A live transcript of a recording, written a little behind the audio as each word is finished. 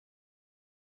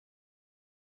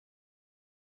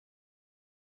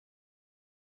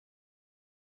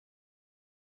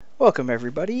Welcome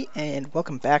everybody, and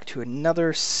welcome back to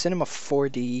another Cinema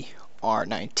 4D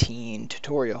R19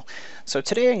 tutorial. So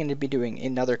today I'm going to be doing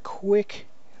another quick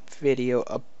video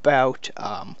about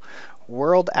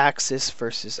world axis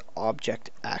versus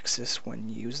object axis when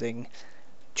using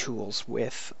tools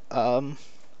with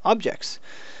objects.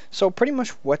 So pretty much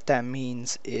what that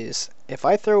means is if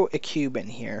I throw a cube in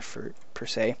here per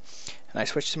se, and I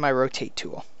switch to my rotate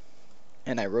tool,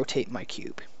 and I rotate my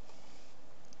cube,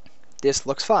 this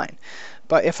looks fine.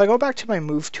 But if I go back to my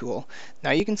move tool, now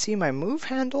you can see my move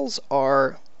handles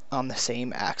are on the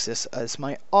same axis as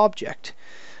my object.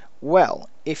 Well,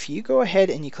 if you go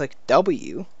ahead and you click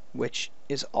W, which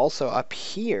is also up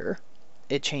here,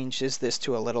 it changes this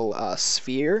to a little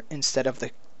sphere instead of the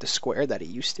square that it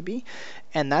used to be,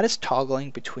 and that is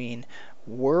toggling between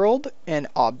world and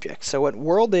object. So what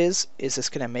world is it's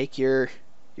going to make your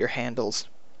handles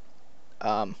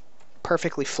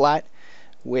perfectly flat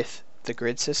with the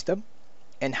grid system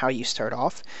and how you start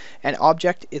off, and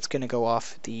object, it's going to go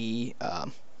off the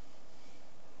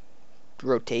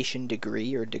rotation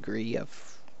degree or degree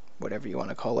of whatever you want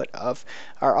to call it of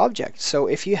our object. So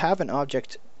if you have an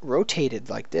object rotated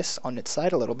like this on its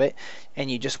side a little bit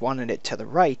and you just wanted it to the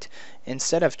right,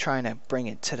 instead of trying to bring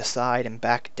it to the side and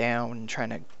back down and trying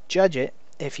to judge it,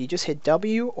 if you just hit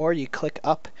W or you click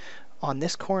up on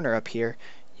this corner up here,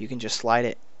 you can just slide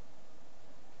it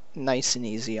nice and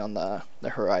easy on the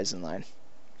horizon line.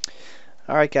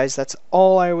 Alright guys, that's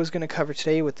all I was going to cover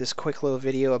today with this quick little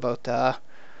video about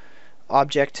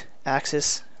object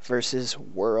axis versus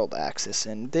world axis,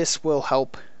 and this will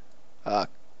help.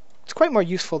 It's quite more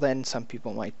useful than some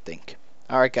people might think.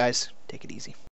 Alright guys, take it easy.